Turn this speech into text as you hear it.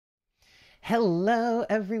Hello,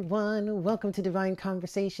 everyone. Welcome to Divine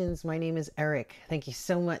Conversations. My name is Eric. Thank you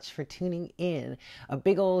so much for tuning in. A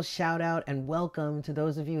big old shout out and welcome to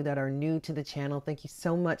those of you that are new to the channel. Thank you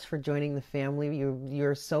so much for joining the family.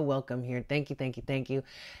 You're so welcome here. Thank you, thank you, thank you.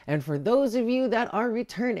 And for those of you that are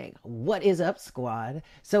returning, what is up, squad?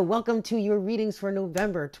 So welcome to your readings for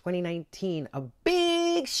November 2019. A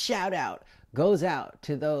big shout out goes out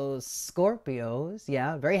to those Scorpios.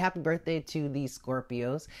 Yeah, very happy birthday to the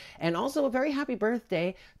Scorpios. And also a very happy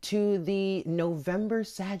birthday to the November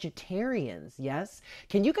Sagittarians. Yes.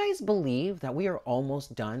 Can you guys believe that we are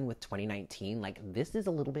almost done with 2019? Like, this is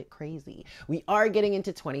a little bit crazy. We are getting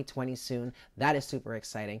into 2020 soon. That is super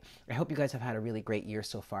exciting. I hope you guys have had a really great year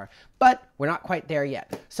so far, but we're not quite there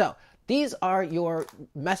yet. So these are your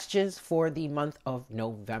messages for the month of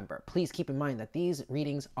November. Please keep in mind that these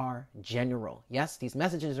readings are general. Yes, these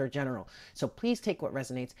messages are general. So please take what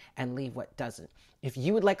resonates and leave what doesn't. If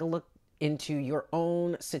you would like a look into your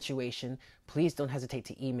own situation, please don't hesitate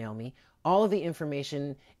to email me. All of the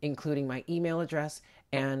information, including my email address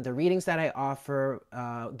and the readings that I offer,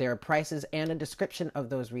 their prices and a description of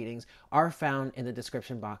those readings are found in the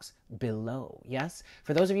description box below. Yes?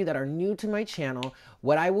 For those of you that are new to my channel,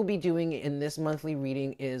 what I will be doing in this monthly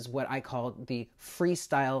reading is what I call the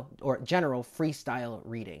freestyle or general freestyle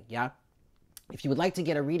reading. Yeah? If you would like to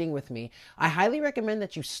get a reading with me, I highly recommend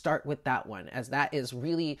that you start with that one, as that is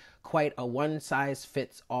really quite a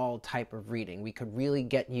one-size-fits-all type of reading. We could really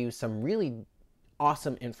get you some really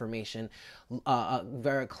awesome information,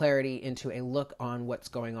 very clarity into a look on what's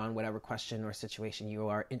going on, whatever question or situation you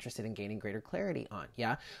are interested in gaining greater clarity on.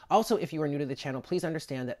 Yeah. Also, if you are new to the channel, please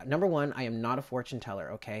understand that number one, I am not a fortune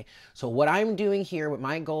teller. Okay. So what I'm doing here, what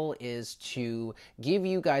my goal is to give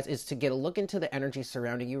you guys is to get a look into the energy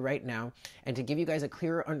surrounding you right now and to give you guys a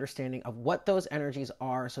clearer understanding of what those energies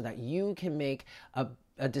are so that you can make a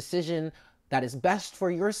decision that is best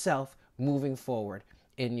for yourself moving forward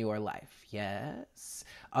in your life. Yes.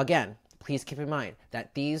 Again, please keep in mind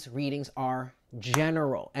that these readings are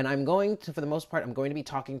general, and I'm going to, for the most part, I'm going to be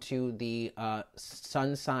talking to the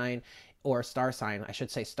sun sign or star sign. I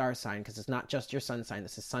should say star sign, because it's not just your sun sign.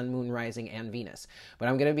 This is sun, moon, rising, and Venus. But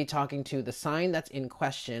I'm going to be talking to the sign that's in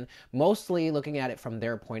question, mostly looking at it from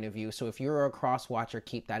their point of view. So if you're a cross watcher,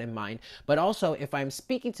 keep that in mind. But also, if I'm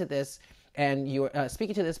speaking to this and you're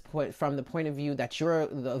speaking to this point from the point of view that you're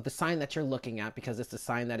the sign that you're looking at, because it's the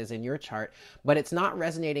sign that is in your chart, but it's not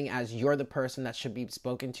resonating as you're the person that should be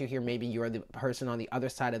spoken to here, maybe you're the person on the other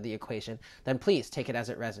side of the equation, then please take it as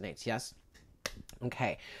it resonates. Yes.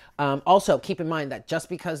 Okay. Also, keep in mind that just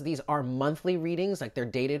because these are monthly readings, like they're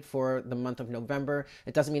dated for the month of November,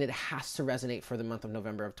 it doesn't mean it has to resonate for the month of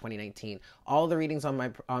November of 2019. All the readings on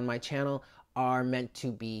my channel are meant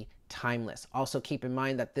to be timeless. Also, keep in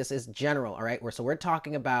mind that this is general. All right. So we're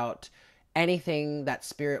talking about anything that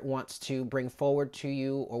spirit wants to bring forward to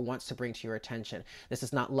you or wants to bring to your attention. This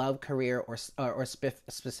is not love, career, or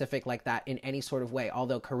specific like that in any sort of way.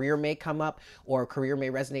 Although career may come up, or career may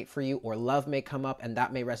resonate for you, or love may come up, and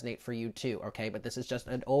that may resonate for you too. Okay, but this is just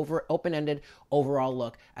an open-ended overall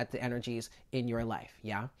look at the energies in your life.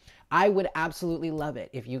 Yeah, I would absolutely love it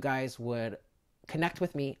if you guys would connect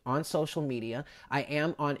with me on social media. I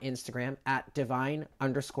am on Instagram at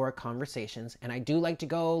divine_conversations. And I do like to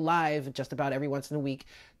go live just about every once in a week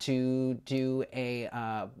to do a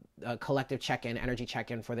collective check-in, energy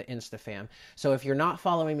check-in for the Insta fam. So if you're not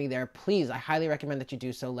following me there, please, I highly recommend that you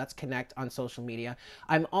do so. Let's connect on social media.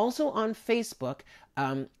 I'm also on Facebook,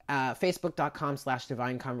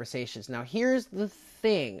 facebook.com/divine conversations. Now, here's the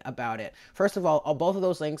thing about it. First of all, both of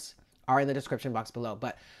those links are in the description box below.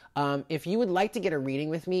 But if you would like to get a reading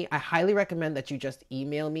with me, I highly recommend that you just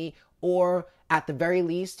email me, or at the very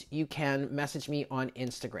least, you can message me on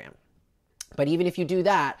Instagram. But even if you do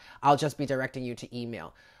that, I'll just be directing you to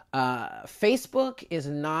email. Facebook is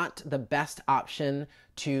not the best option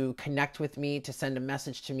to connect with me, to send a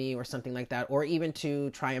message to me or something like that, or even to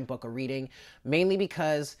try and book a reading, mainly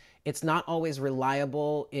because it's not always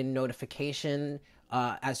reliable in notification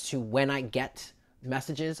as to when I get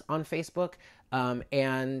messages on Facebook,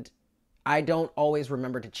 and I don't always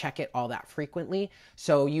remember to check it all that frequently.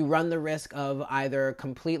 So you run the risk of either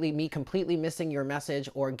completely missing your message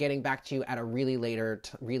or getting back to you at a really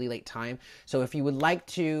late time. So if you would like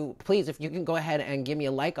to, please, if you can go ahead and give me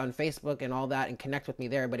a like on Facebook and all that and connect with me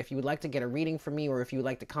there. But if you would like to get a reading from me, or if you would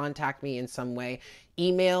like to contact me in some way,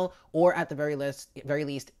 email, or at the very least,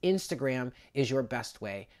 Instagram is your best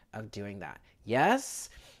way of doing that.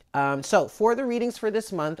 Yes. So for the readings for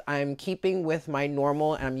this month, I'm keeping with my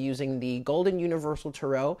normal, and I'm using the Golden Universal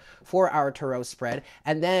Tarot for our tarot spread.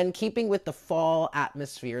 And then keeping with the fall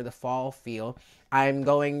atmosphere, the fall feel, I'm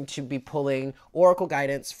going to be pulling Oracle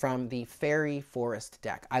Guidance from the Fairy Forest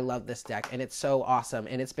deck. I love this deck, and it's so awesome,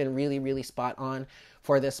 and it's been really, really spot on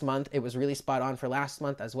for this month. It was really spot on for last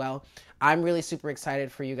month as well. I'm really super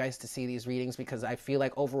excited for you guys to see these readings because I feel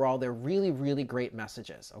like overall they're really, really great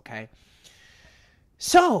messages, okay?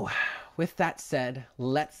 So, with that said,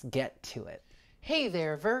 let's get to it. Hey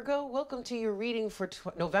there, Virgo. Welcome to your reading for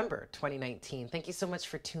November 2019. Thank you so much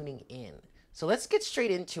for tuning in. So let's get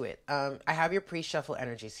straight into it. I have your pre-shuffle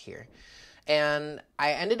energies here. And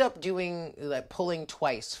I ended up doing, like, pulling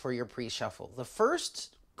twice for your pre-shuffle. The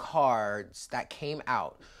first cards that came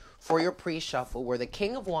out for your pre-shuffle were the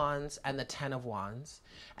King of Wands and the Ten of Wands.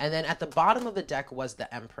 And then at the bottom of the deck was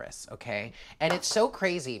the Empress, okay? And it's so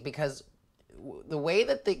crazy because the way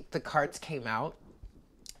that the cards came out,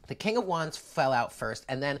 the King of Wands fell out first,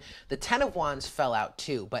 and then the Ten of Wands fell out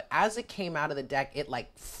too. But as it came out of the deck, it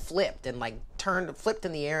like flipped and like flipped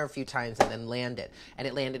in the air a few times and then landed. And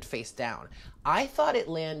it landed face down. I thought it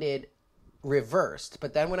landed reversed,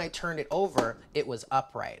 but then when I turned it over, it was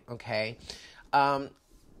upright, okay?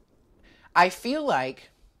 I feel like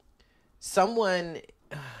someone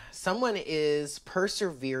is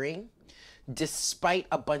persevering despite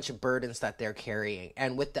a bunch of burdens that they're carrying.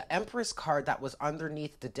 And with the Empress card that was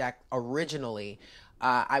underneath the deck originally,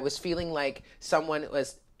 I was feeling like someone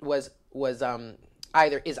was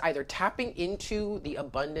either tapping into the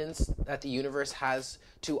abundance that the universe has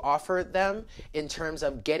to offer them in terms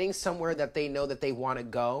of getting somewhere that they know that they want to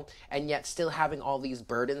go, and yet still having all these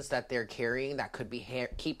burdens that they're carrying that could be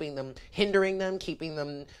hindering them, keeping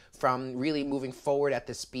them from really moving forward at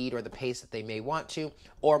the speed or the pace that they may want to,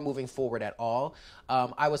 or moving forward at all.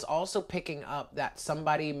 I was also picking up that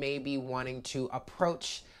somebody may be wanting to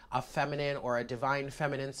approach a feminine or a divine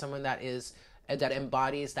feminine, someone that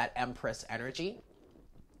embodies that Empress energy.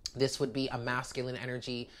 This would be a masculine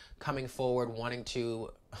energy coming forward, wanting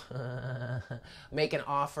to make an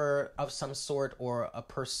offer of some sort or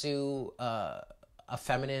pursue a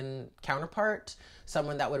feminine counterpart,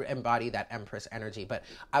 someone that would embody that Empress energy. But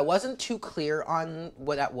I wasn't too clear on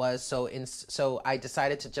what that was, so I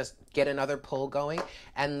decided to just get another pull going.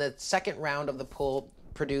 And the second round of the pull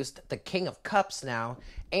produced the King of Cups now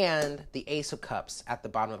and the Ace of Cups at the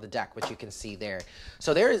bottom of the deck, which you can see there.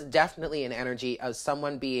 So there is definitely an energy of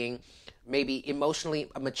someone being maybe emotionally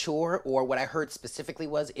mature, or what I heard specifically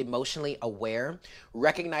was emotionally aware,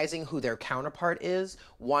 recognizing who their counterpart is,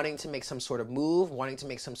 wanting to make some sort of move, wanting to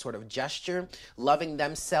make some sort of gesture, loving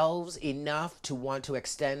themselves enough to want to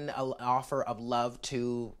extend an offer of love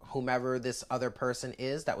to whomever this other person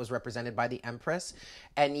is that was represented by the Empress.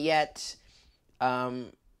 And yet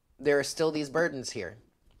there are still these burdens here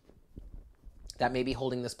that may be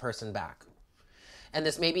holding this person back. And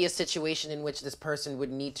this may be a situation in which this person would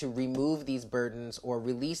need to remove these burdens or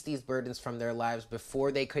release these burdens from their lives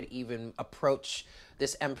before they could even approach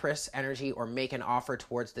this Empress energy or make an offer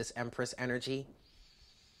towards this Empress energy.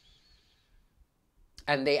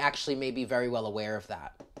 And they actually may be very well aware of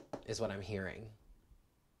that, is what I'm hearing.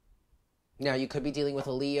 Now, you could be dealing with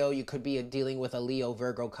a Leo. You could be dealing with a Leo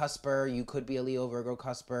Virgo cusper. You could be a Leo Virgo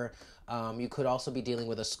cusper. You could also be dealing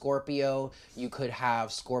with a Scorpio. You could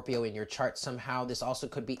have Scorpio in your chart somehow. This also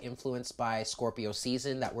could be influenced by Scorpio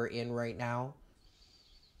season that we're in right now.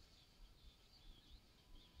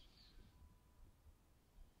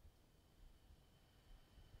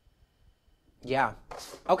 Yeah.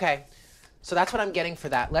 Okay. So that's what I'm getting for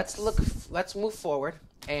that. Let's move forward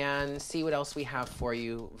and see what else we have for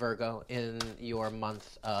you, Virgo, in your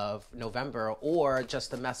month of November, or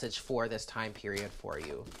just the message for this time period for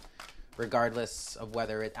you, regardless of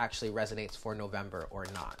whether it actually resonates for November or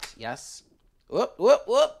not. Yes? Whoop, whoop,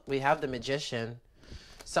 whoop. We have the Magician.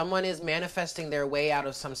 Someone is manifesting their way out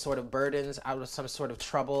of some sort of burdens, out of some sort of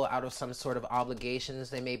trouble, out of some sort of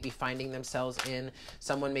obligations they may be finding themselves in.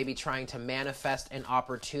 Someone may be trying to manifest an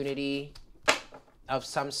opportunity of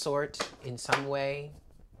some sort in some way.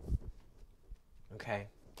 Okay.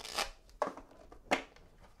 All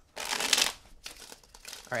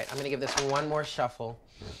right, I'm going to give this one more shuffle,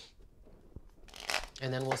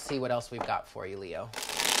 and then we'll see what else we've got for you, Leo.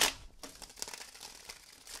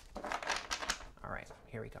 All right,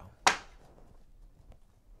 here we go.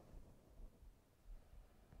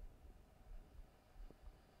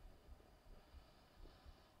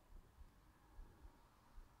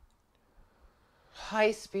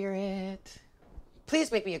 Hi, Spirit. Please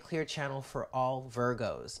make me a clear channel for all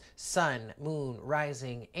Virgos, Sun, Moon,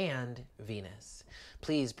 Rising, and Venus.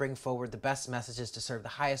 Please bring forward the best messages to serve the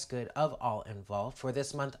highest good of all involved for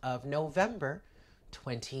this month of November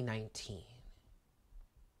 2019.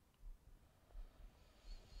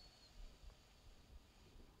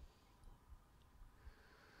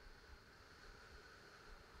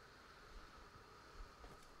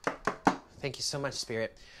 Thank you so much,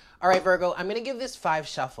 Spirit. All right, Virgo, I'm going to give this 5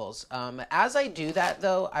 shuffles. As I do that,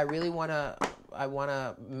 though, I really want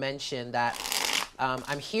to mention that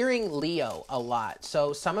I'm hearing Leo a lot.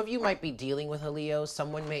 So some of you might be dealing with a Leo.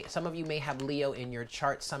 Some of you may have Leo in your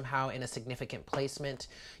chart somehow in a significant placement.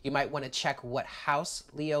 You might want to check what house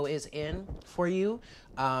Leo is in for you.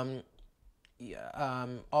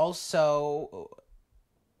 Also,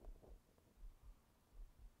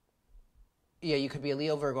 yeah, you could be a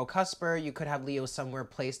Leo, Virgo, cusper. You could have Leo somewhere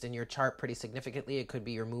placed in your chart pretty significantly. It could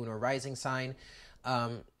be your moon or rising sign.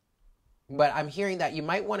 But I'm hearing that you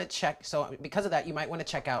might want to check. So because of that, you might want to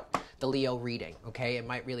check out the Leo reading. Okay. It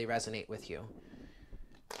might really resonate with you.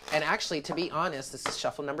 And actually, to be honest, this is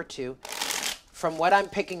shuffle number 2. From what I'm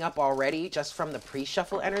picking up already, just from the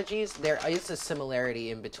pre-shuffle energies, there is a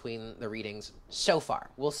similarity in between the readings so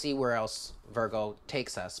far. We'll see where else Virgo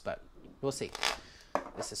takes us, but we'll see.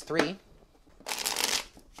 This is 3.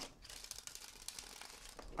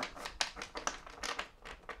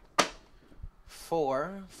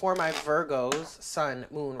 4 for my Virgos, Sun,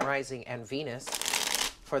 Moon, Rising, and Venus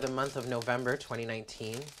for the month of November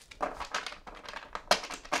 2019.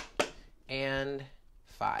 And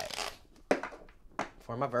 5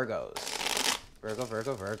 for my Virgos. Virgo,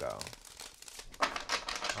 Virgo, Virgo.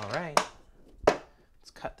 All right.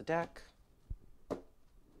 Let's cut the deck.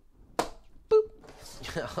 Boop.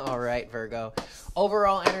 All right, Virgo.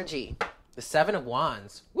 Overall energy. The 7 of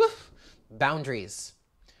Wands. Woof. Boundaries.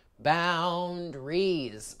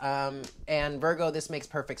 Boundaries. And Virgo, this makes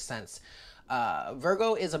perfect sense.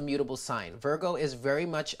 Virgo is a mutable sign. Virgo is very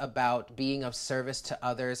much about being of service to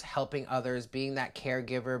others, helping others, being that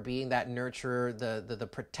caregiver, being that nurturer, the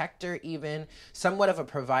protector even, somewhat of a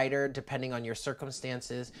provider depending on your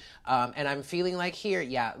circumstances. And I'm feeling like here,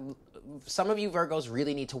 yeah, some of you Virgos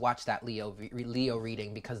really need to watch that Leo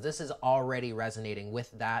reading because this is already resonating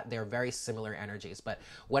with that. They're very similar energies. But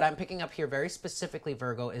what I'm picking up here very specifically,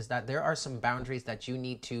 Virgo, is that there are some boundaries that you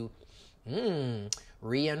need to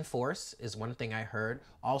reinforce is one thing I heard.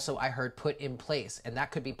 Also, I heard put in place, and that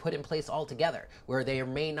could be put in place altogether, where there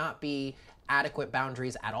may not be adequate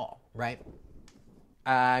boundaries at all, right?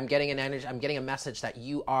 I'm getting a message that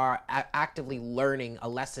you are actively learning a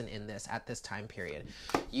lesson in this at this time period.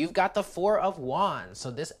 You've got the 4 of Wands, so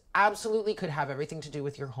this absolutely could have everything to do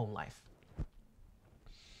with your home life.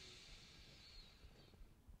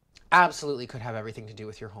 Absolutely could have everything to do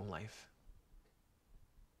with your home life.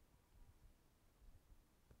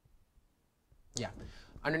 Yeah.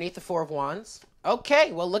 Underneath the 4 of Wands.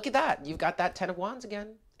 Okay, well, look at that. You've got that 10 of Wands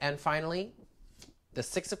again. And finally, the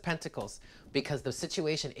 6 of Pentacles, because the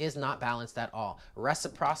situation is not balanced at all.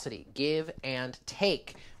 Reciprocity, give and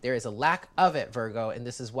take. There is a lack of it, Virgo, and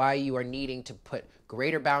this is why you are needing to put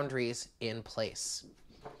greater boundaries in place.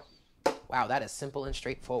 Wow, that is simple and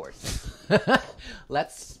straightforward.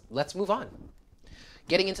 Let's move on.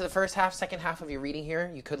 Getting into the first half, second half of your reading here,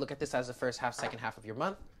 you could look at this as the first half, second half of your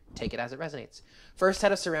month. Take it as it resonates. First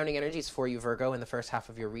set of surrounding energies for you, Virgo, in the first half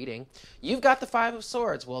of your reading. You've got the 5 of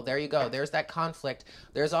Swords. Well, there you go. There's that conflict.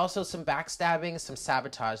 There's also some backstabbing, some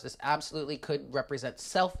sabotage. This absolutely could represent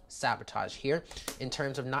self-sabotage here in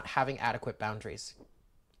terms of not having adequate boundaries.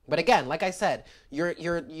 But again, like I said,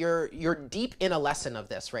 you're deep in a lesson of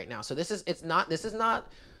this right now. So this is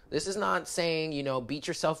not saying, you know, beat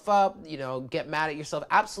yourself up, you know, get mad at yourself.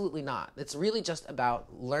 Absolutely not. It's really just about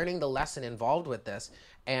learning the lesson involved with this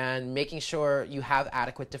and making sure you have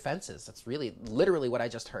adequate defenses. That's really literally what I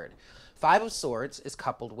just heard. 5 of Swords is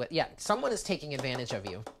coupled with, yeah, someone is taking advantage of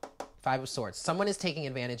you. 5 of Swords. Someone is taking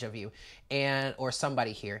advantage of you or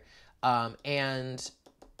somebody here. And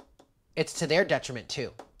it's to their detriment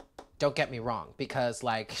too. Don't get me wrong, because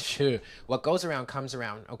like what goes around comes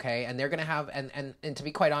around, okay? And they're gonna have and to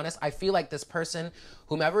be quite honest, I feel like this person,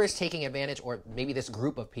 whomever is taking advantage, or maybe this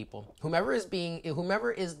group of people, whomever is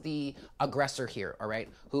the aggressor here, all right,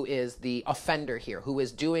 who is the offender here, who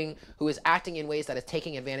is acting in ways that is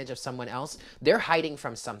taking advantage of someone else, they're hiding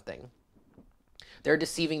from something. They're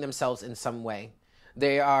deceiving themselves in some way.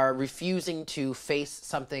 They are refusing to face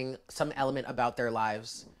something, some element about their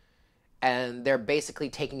lives. And they're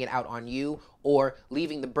basically taking it out on you or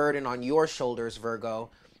leaving the burden on your shoulders,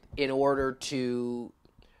 Virgo, in order to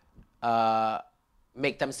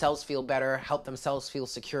make themselves feel better, help themselves feel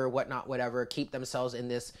secure, whatnot, whatever, keep themselves in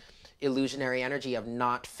this illusionary energy of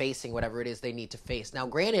not facing whatever it is they need to face. Now,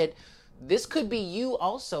 granted, this could be you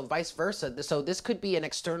also, vice versa. So this could be an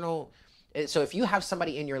external... So if you have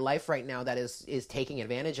somebody in your life right now that is taking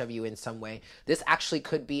advantage of you in some way, this actually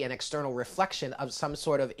could be an external reflection of some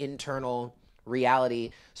sort of internal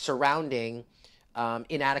reality surrounding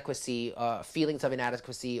inadequacy, feelings of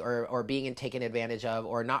inadequacy, or being taken advantage of,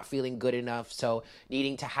 or not feeling good enough. So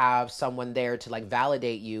needing to have someone there to like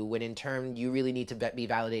validate you, when in turn you really need to be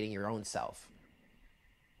validating your own self.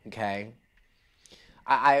 Okay.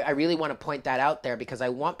 I really want to point that out there, because I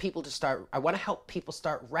want to help people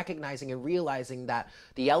start recognizing and realizing that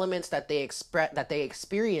the elements that they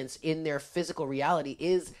experience in their physical reality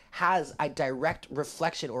has a direct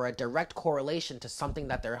reflection or a direct correlation to something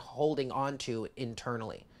that they're holding on to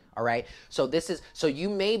internally. All right. So you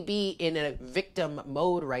may be in a victim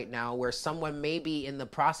mode right now, where someone may be in the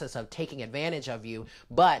process of taking advantage of you,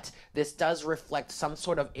 but this does reflect some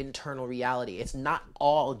sort of internal reality. It's not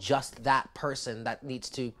all just that person that needs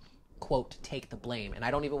to, quote, take the blame. And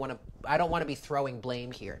I don't want to be throwing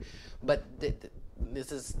blame here, but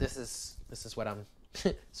this is what I'm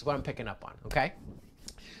this is what I'm picking up on. Okay.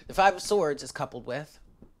 The Five of Swords is coupled with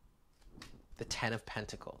the Ten of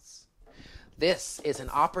Pentacles. This is an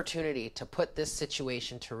opportunity to put this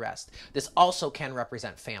situation to rest. This also can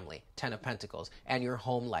represent family, Ten of Pentacles, and your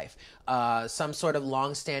home life. Some sort of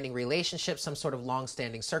long-standing relationship, some sort of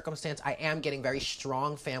long-standing circumstance. I am getting very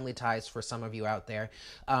strong family ties for some of you out there.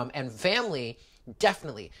 And family,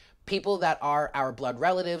 definitely. People that are our blood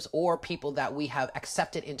relatives, or people that we have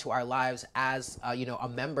accepted into our lives as, a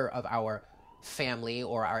member of our family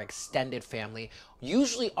or our extended family,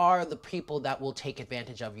 usually are the people that will take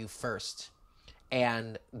advantage of you first.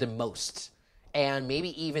 And the most, and maybe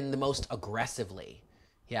even the most aggressively.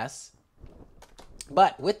 Yes.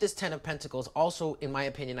 But with this Ten of Pentacles, also, in my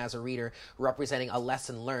opinion, as a reader, representing a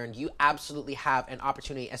lesson learned, you absolutely have an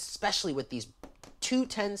opportunity, especially with these two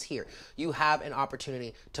tens here, you have an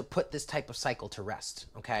opportunity to put this type of cycle to rest.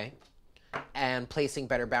 Okay. And placing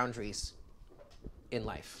better boundaries in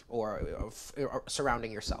life, or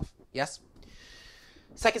surrounding yourself. Yes.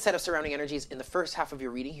 Second set of surrounding energies in the first half of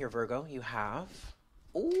your reading here, Virgo, you have,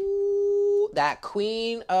 that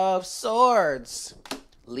Queen of Swords.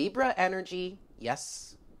 Libra energy.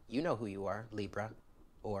 Yes, you know who you are, Libra,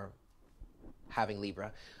 or having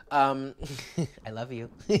Libra. I love you.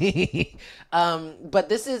 But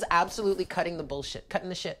this is absolutely cutting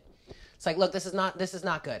the shit. It's like, look, this is not good.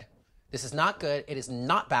 This is not good. It is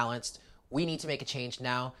not balanced. We need to make a change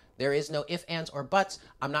now. There is no ifs, ands, or buts.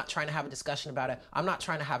 I'm not trying to have a discussion about it. I'm not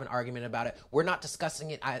trying to have an argument about it. We're not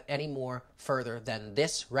discussing it any more further than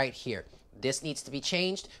this right here. This needs to be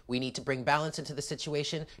changed. We need to bring balance into the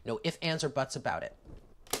situation. No ifs, ands, or buts about it.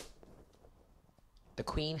 The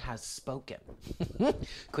Queen has spoken.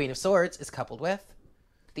 Queen of Swords is coupled with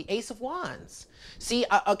the Ace of Wands. See,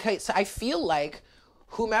 okay, so I feel like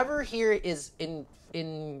whomever here is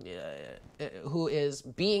who is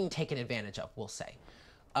being taken advantage of, we'll say,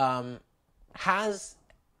 has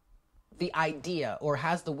the idea, or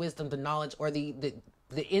has the wisdom, the knowledge, or the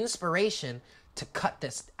inspiration to cut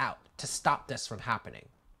this out, to stop this from happening.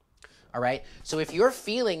 All right. So if you're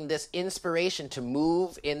feeling this inspiration to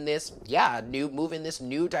move in this,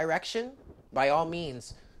 new direction, by all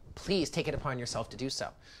means, please take it upon yourself to do so.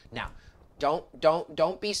 Now,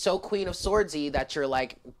 don't be so Queen of Swordsy that you're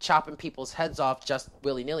like chopping people's heads off just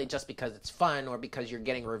willy-nilly just because it's fun, or because you're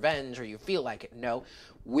getting revenge, or you feel like it. No,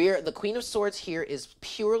 the Queen of Swords here is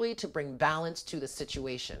purely to bring balance to the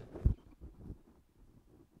situation.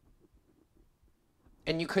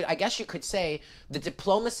 And I guess you could say the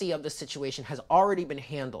diplomacy of the situation has already been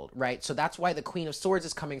handled, right? So that's why the Queen of Swords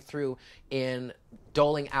is coming through in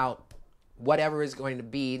doling out whatever is going to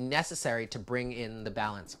be necessary to bring in the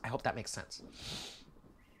balance. I hope that makes sense.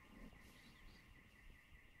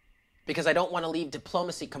 Because I don't want to leave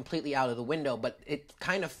diplomacy completely out of the window, but it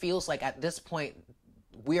kind of feels like at this point,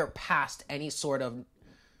 we're past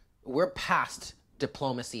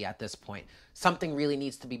diplomacy at this point. Something really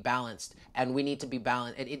needs to be balanced, and we need to be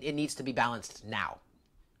balanced. It needs to be balanced now.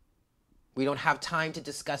 We don't have time to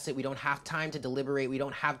discuss it. We don't have time to deliberate. We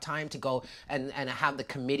don't have time to go and have the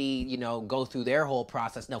committee, go through their whole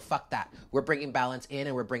process. No, fuck that. We're bringing balance in,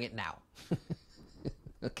 and we're bringing it now.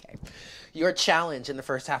 Okay. Your challenge in the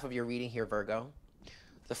first half of your reading here, Virgo,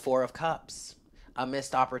 the Four of Cups, a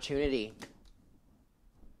missed opportunity,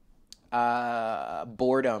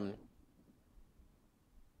 boredom.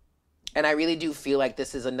 And I really do feel like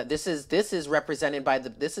this is representing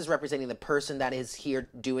the person that is here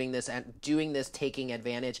doing this, taking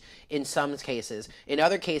advantage in some cases. In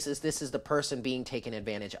other cases, this is the person being taken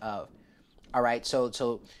advantage of. All right.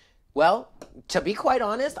 So, well, to be quite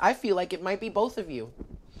honest, I feel like it might be both of you.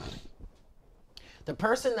 The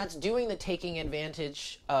person that's doing the taking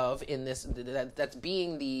advantage of in this, that's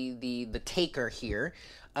being the taker here,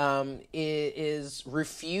 is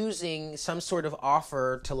refusing some sort of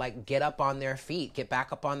offer to like get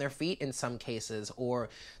back up on their feet in some cases, or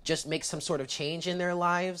just make some sort of change in their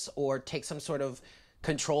lives, or take some sort of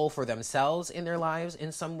control for themselves in their lives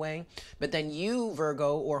in some way. But then you,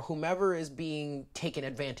 Virgo, or whomever is being taken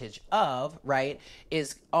advantage of, right,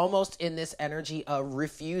 is almost in this energy of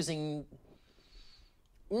refusing,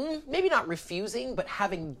 maybe not refusing, but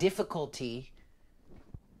having difficulty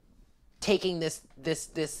taking this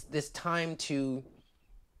time to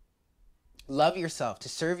love yourself, to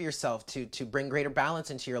serve yourself, to bring greater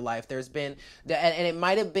balance into your life. There's been, and it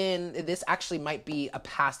might have been, this actually might be a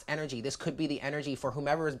past energy. This could be the energy for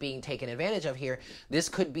whomever is being taken advantage of here. This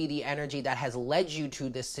could be the energy that has led you to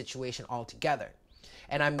this situation altogether.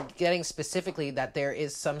 And I'm getting specifically that there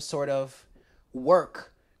is some sort of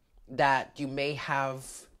work that you may have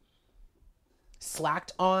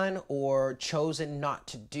slacked on or chosen not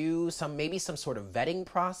to do, maybe some sort of vetting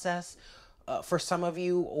process for some of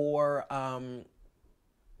you, or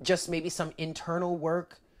just maybe some internal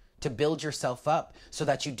work to build yourself up so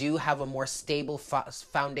that you do have a more stable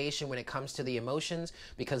foundation when it comes to the emotions,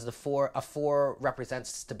 because a four represents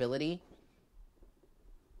stability.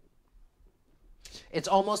 It's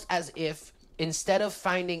almost as if instead of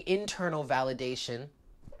finding internal validation,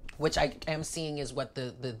 which I am seeing is what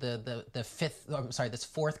this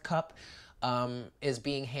fourth cup is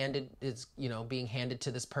being handed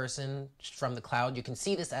to this person from the cloud. You can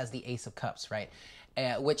see this as the Ace of Cups, right?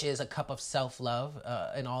 Which is a cup of self-love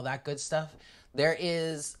and all that good stuff. There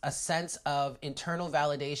is a sense of internal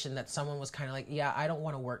validation that someone was kind of like, yeah, I don't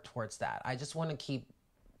want to work towards that. I just want to keep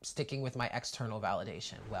sticking with my external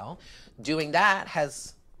validation. Well, doing that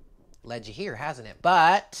has led you here, hasn't it?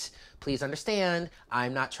 But please understand,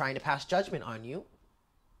 I'm not trying to pass judgment on you,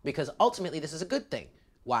 because ultimately this is a good thing.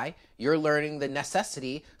 Why? You're learning the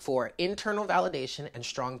necessity for internal validation and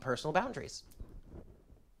strong personal boundaries.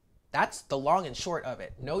 That's the long and short of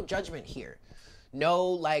it. No judgment here. No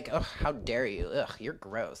like, oh, how dare you? Ugh, you're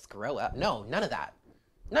gross. Grow up. No, none of that.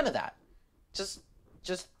 None of that. Just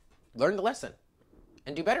learn the lesson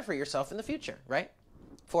and do better for yourself in the future, right?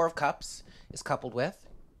 Four of Cups is coupled with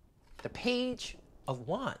the Page of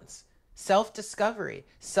Wands. Self-discovery,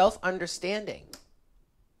 self-understanding.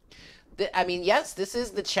 I mean, yes, this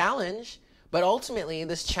is the challenge, but ultimately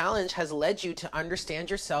this challenge has led you to understand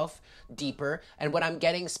yourself deeper. And what I'm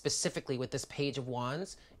getting specifically with this Page of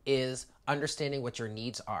Wands is understanding what your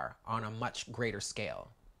needs are on a much greater scale.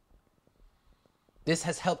 This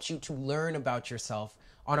has helped you to learn about yourself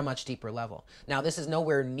on a much deeper level. Now, this is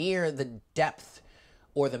nowhere near the depth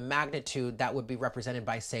or the magnitude that would be represented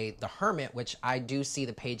by, say, the Hermit, which I do see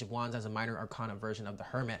the Page of Wands as a minor arcana version of the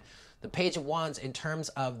Hermit. The Page of Wands, in terms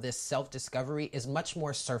of this self-discovery, is much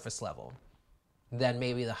more surface level than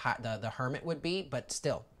maybe the Hermit would be, but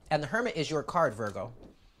still. And the Hermit is your card, Virgo,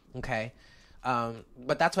 okay?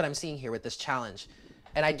 But that's what I'm seeing here with this challenge.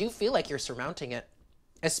 And I do feel like you're surmounting it,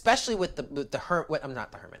 especially with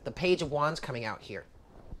the Page of Wands coming out here.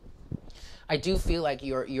 I do feel like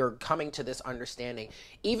you're coming to this understanding,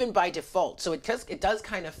 even by default. So it does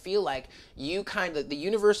kind of feel like the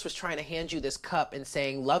universe was trying to hand you this cup and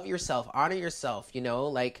saying, love yourself, honor yourself,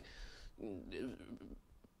 like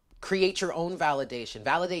create your own validation,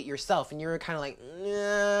 validate yourself. And you're kind of like,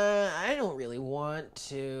 nah, I don't really want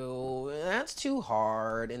to. That's too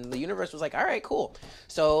hard. And the universe was like, all right, cool.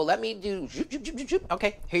 So let me do,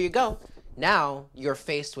 okay, here you go. Now you're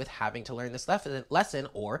faced with having to learn this lesson,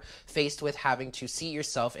 or faced with having to see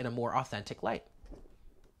yourself in a more authentic light.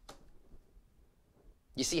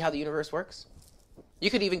 You see how the universe works? You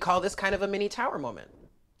could even call this kind of a mini tower moment.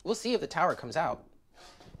 We'll see if the tower comes out.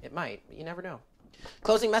 It might, but you never know.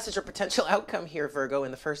 Closing message or potential outcome here, Virgo,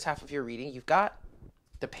 in the first half of your reading. You've got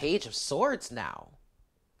the Page of Swords now.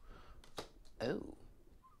 Oh.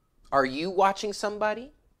 Are you watching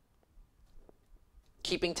somebody?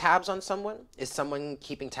 Keeping tabs on someone? Is someone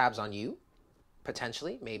keeping tabs on you?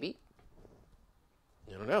 Potentially, maybe.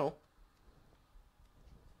 I don't know.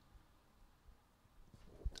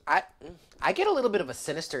 I get a little bit of a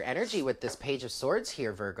sinister energy with this Page of Swords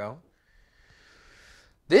here, Virgo.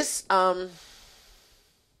 This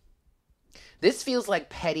feels like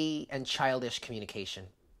petty and childish communication,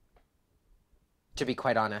 to be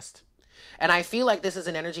quite honest. And I feel like this is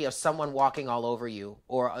an energy of someone walking all over you,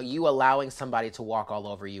 or you allowing somebody to walk all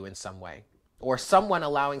over you in some way, or someone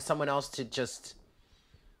allowing someone else to just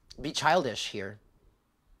be childish here.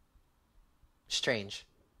 Strange.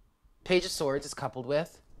 Page of Swords is coupled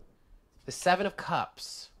with the Seven of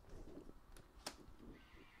Cups.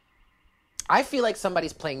 I feel like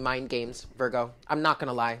somebody's playing mind games, Virgo. I'm not going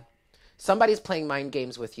to lie. Somebody's playing mind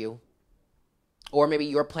games with you. Or maybe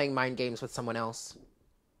you're playing mind games with someone else.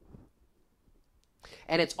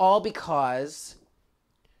 And it's all because,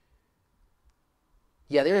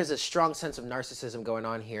 yeah, there is a strong sense of narcissism going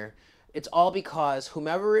on here. It's all because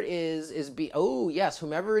whomever it is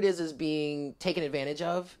whomever it is being taken advantage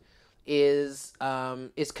of, is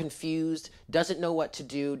confused, doesn't know what to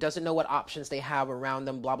do, doesn't know what options they have around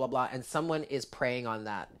them, blah blah blah, and someone is preying on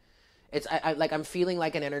that. I'm feeling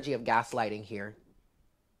like an energy of gaslighting here.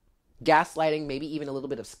 Gaslighting, maybe even a little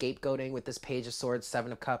bit of scapegoating with this Page of Swords,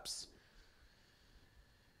 Seven of Cups.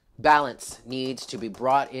 Balance needs to be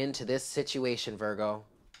brought into this situation, Virgo.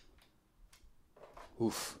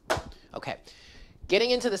 Oof. Okay. Getting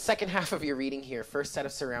into the second half of your reading here. First set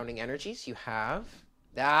of surrounding energies you have.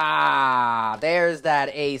 There's that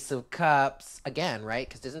Ace of Cups. Again, right?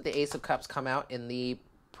 Because doesn't the Ace of Cups come out in the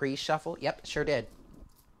pre-shuffle? Yep, sure did.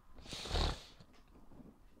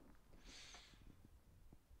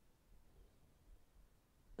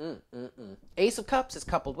 Ace of Cups is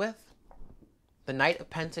coupled with the Knight of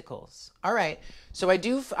Pentacles. All right. So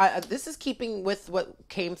this is keeping with what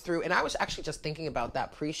came through. And I was actually just thinking about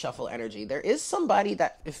that pre-shuffle energy. There is somebody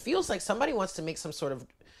that it feels like somebody wants to make some sort of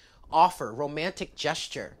offer, romantic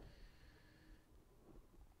gesture.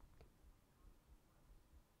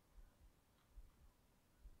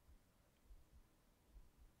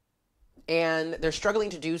 And they're struggling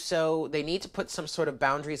to do so. They need to put some sort of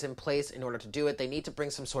boundaries in place in order to do it. They need to bring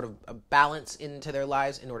some sort of a balance into their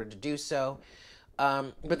lives in order to do so.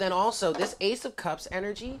 But then also, this Ace of Cups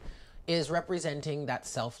energy is representing that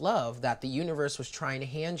self-love that the universe was trying to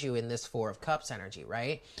hand you in this Four of Cups energy,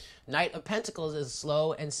 right? Knight of Pentacles is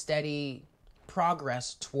slow and steady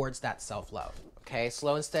progress towards that self-love. Okay,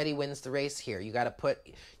 slow and steady wins the race here. You got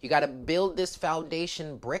to build this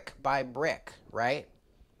foundation brick by brick, right?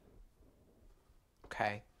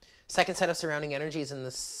 Okay. Second set of surrounding energies in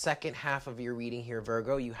the second half of your reading here,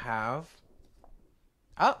 Virgo. You have...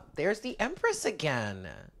 Oh, there's the Empress again.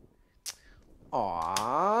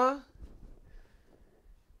 Aww.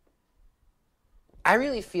 I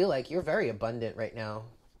really feel like you're very abundant right now.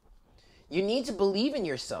 You need to believe in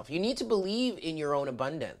yourself. You need to believe in your own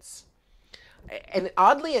abundance. And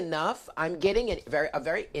oddly enough, I'm getting a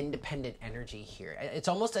very independent energy here. It's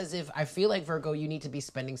almost as if I feel like, Virgo, you need to be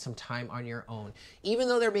spending some time on your own. Even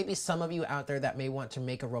though there may be some of you out there that may want to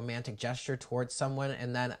make a romantic gesture towards someone,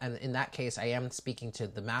 and in that case, I am speaking to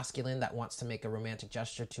the masculine that wants to make a romantic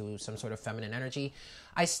gesture to some sort of feminine energy.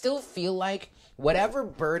 I still feel like whatever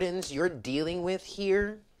burdens you're dealing with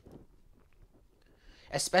here,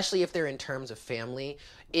 especially if they're in terms of family,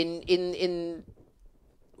 in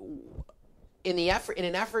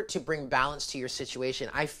an effort to bring balance to your situation,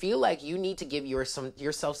 I feel like you need to give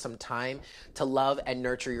yourself some time to love and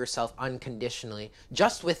nurture yourself unconditionally,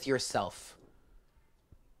 just with yourself.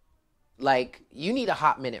 Like, you need a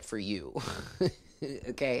hot minute for you.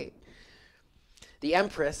 Okay? The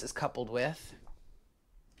Empress is coupled with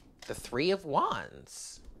the Three of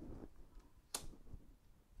Wands.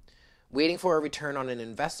 Waiting for a return on an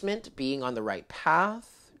investment, being on the right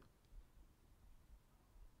path.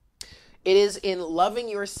 It is in loving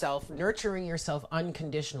yourself, nurturing yourself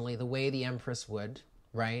unconditionally, the way the Empress would,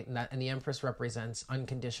 right? And the Empress represents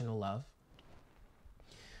unconditional love.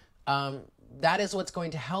 That is what's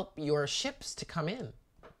going to help your ships to come in.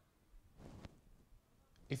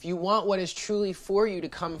 If you want what is truly for you to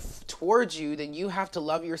come towards you, then you have to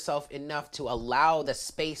love yourself enough to allow the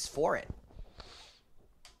space for it.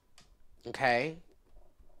 Okay?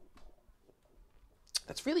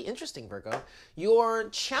 That's really interesting, Virgo. Your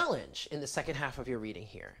challenge in the second half of your reading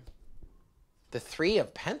here. The Three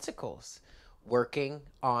of Pentacles. Working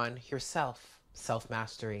on yourself.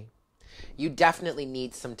 Self-mastery. You definitely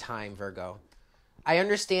need some time, Virgo. I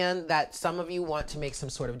understand that some of you want to make some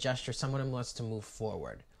sort of gesture. Someone wants to move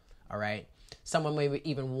forward. All right? Someone may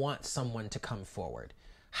even want someone to come forward.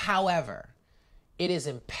 However, it is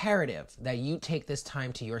imperative that you take this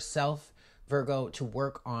time to yourself, Virgo, to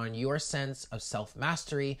work on your sense of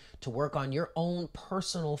self-mastery, to work on your own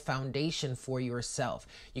personal foundation for yourself.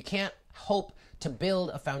 You can't hope to build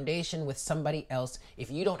a foundation with somebody else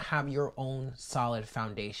if you don't have your own solid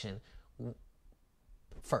foundation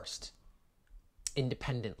first,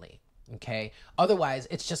 independently, okay? Otherwise,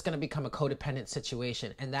 it's just going to become a codependent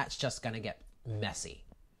situation, and that's just going to get messy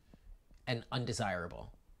and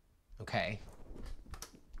undesirable, okay?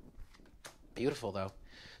 Beautiful, though.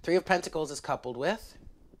 Three of Pentacles is coupled with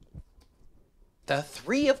the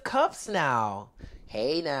Three of Cups now.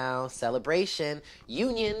 Hey now, celebration,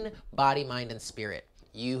 union, body, mind, and spirit.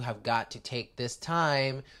 You have got to take this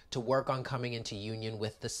time to work on coming into union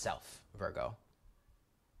with the self, Virgo.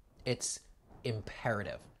 It's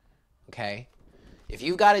imperative, okay? If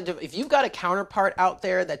you've got a counterpart out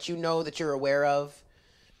there that you know that you're aware of,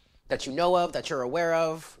 that you know of, that you're aware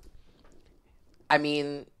of, I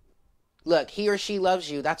mean, look, he or she loves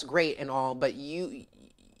you. That's great and all, but this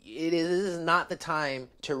is not the time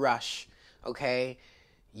to rush, okay?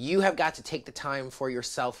 You have got to take the time for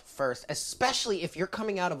yourself first, especially if you're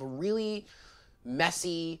coming out of a really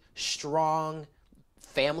messy, strong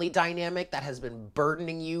family dynamic that has been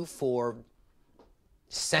burdening you for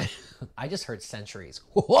I just heard centuries.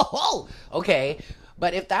 Whoa! Okay.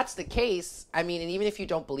 But if that's the case, I mean, and even if you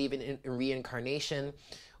don't believe in reincarnation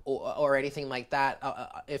or anything like that,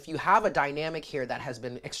 if you have a dynamic here that has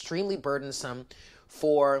been extremely burdensome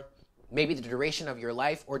for maybe the duration of your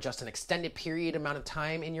life or just an extended period amount of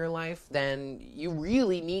time in your life, then you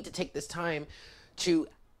really need to take this time to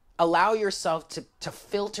allow yourself to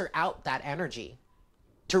filter out that energy,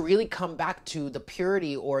 to really come back to the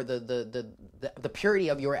purity or the purity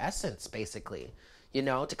of your essence, basically, you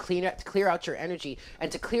know, to clear out your energy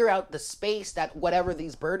and to clear out the space that whatever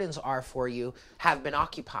these burdens are for you have been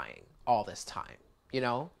occupying all this time, you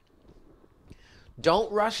know.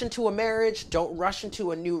 Don't rush into a marriage. Don't rush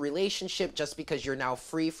into a new relationship just because you're now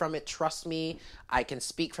free from it. Trust me, I can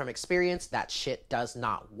speak from experience. That shit does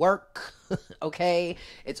not work. Okay?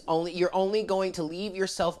 You're only going to leave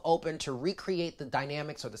yourself open to recreate the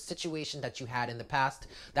dynamics or the situation that you had in the past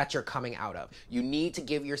that you're coming out of. You need to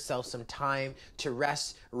give yourself some time to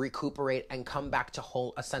rest, recuperate, and come back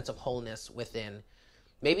to a sense of wholeness within.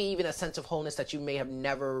 Maybe even a sense of wholeness that you may have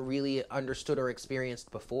never really understood or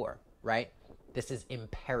experienced before, right? This is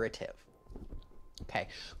imperative. Okay.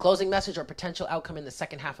 Closing message or potential outcome in the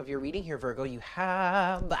second half of your reading here, Virgo. You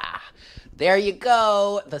have, there you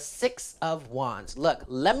go, the Six of Wands. Look,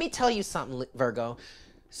 let me tell you something, Virgo.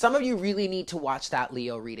 Some of you really need to watch that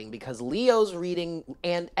Leo reading because Leo's reading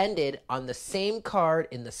ended on the same card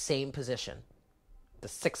in the same position. The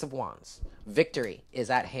Six of Wands. Victory is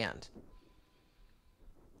at hand.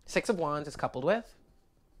 Six of Wands is coupled with,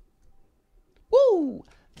 woo!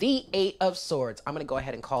 The Eight of Swords. I'm going to go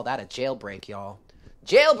ahead and call that a jailbreak, y'all.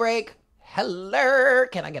 Jailbreak. Hello.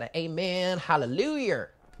 Can I get an amen? Hallelujah.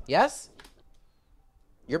 Yes?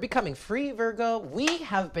 You're becoming free, Virgo. We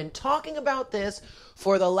have been talking about this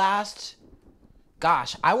for the last,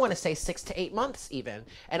 gosh, I want to say 6 to 8 months even.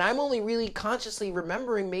 And I'm only really consciously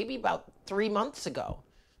remembering maybe about 3 months ago.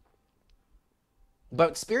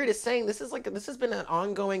 But Spirit is saying this has been an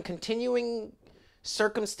ongoing, continuing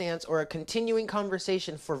circumstance or a continuing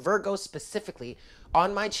conversation for Virgo specifically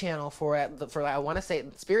on my channel for I want to say,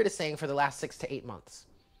 Spirit is saying for the last 6 to 8 months.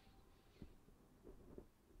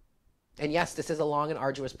 And yes, this is a long and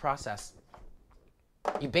arduous process.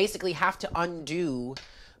 You basically have to undo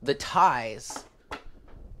the ties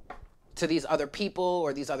to these other people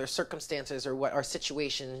or these other circumstances or what are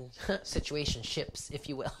situationships, if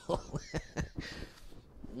you will.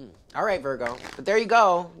 All right, Virgo. But there you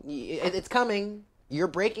go. It's coming. You're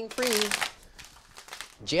breaking free.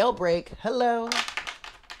 Jailbreak. Hello.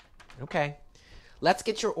 Okay. Let's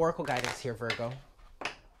get your oracle guidance here, Virgo.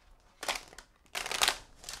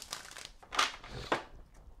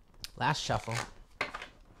 Last shuffle.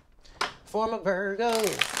 Form of Virgo,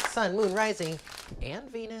 Sun, Moon, Rising, and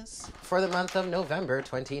Venus for the month of November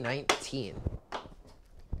 2019.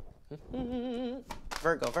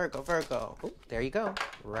 Virgo, Virgo, Virgo. Ooh, there you go.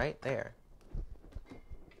 Right there.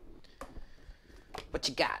 What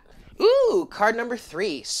you got? Ooh, card number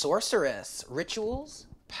 3. Sorceress. Rituals,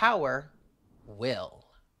 power, will.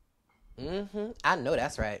 I know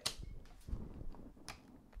that's right.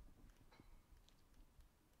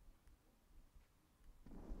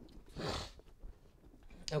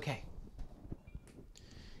 Okay.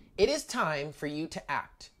 It is time for you to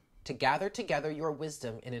act, to gather together your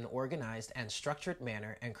wisdom in an organized and structured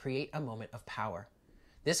manner and create a moment of power.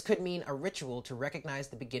 This could mean a ritual to recognize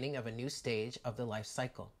the beginning of a new stage of the life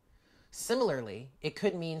cycle. Similarly, it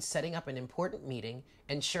could mean setting up an important meeting,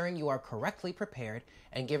 ensuring you are correctly prepared,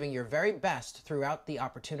 and giving your very best throughout the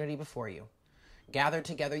opportunity before you. Gather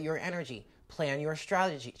together your energy, plan your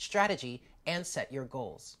strategy, and set your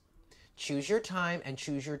goals. Choose your time and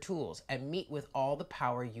choose your tools, and meet with all the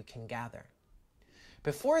power you can gather.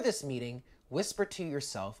 Before this meeting, whisper to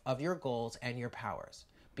yourself of your goals and your powers.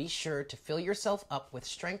 Be sure to fill yourself up with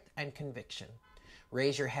strength and conviction.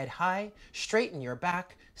 Raise your head high, straighten your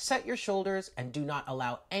back, set your shoulders, and do not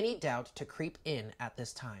allow any doubt to creep in at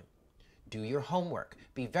this time. Do your homework,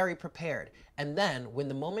 be very prepared, and then, when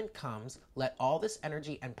the moment comes, let all this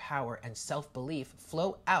energy and power and self-belief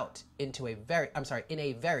flow out in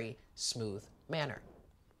a very smooth manner.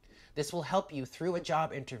 This will help you through a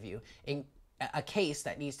job interview a case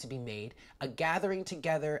that needs to be made, a gathering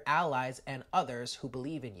together allies and others who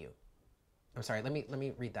believe in you. I'm sorry, let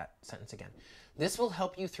me read that sentence again. This will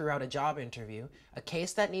help you throughout a job interview, a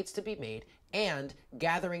case that needs to be made, and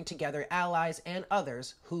gathering together allies and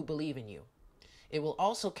others who believe in you. It will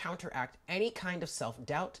also counteract any kind of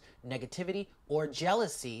self-doubt, negativity, or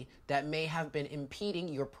jealousy that may have been impeding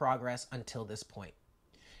your progress until this point.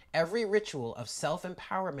 Every ritual of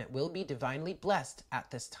self-empowerment will be divinely blessed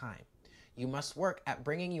at this time. You must work at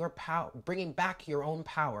bringing back your own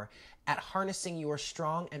power, at harnessing your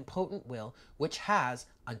strong and potent will, which has,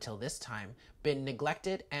 until this time, been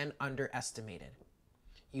neglected and underestimated.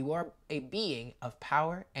 You are a being of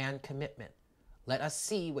power and commitment. Let us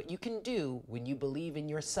see what you can do when you believe in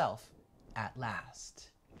yourself at last.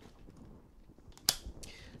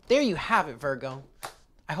 There you have it, Virgo.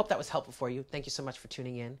 I hope that was helpful for you. Thank you so much for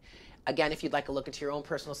tuning in. Again, if you'd like a look into your own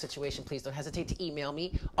personal situation, please don't hesitate to email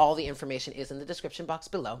me. All the information is in the description box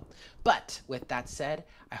below. But with that said,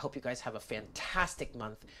 I hope you guys have a fantastic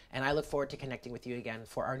month, and I look forward to connecting with you again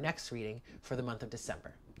for our next reading for the month of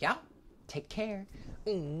December. Yeah? Take care.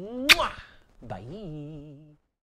 Mwah! Bye.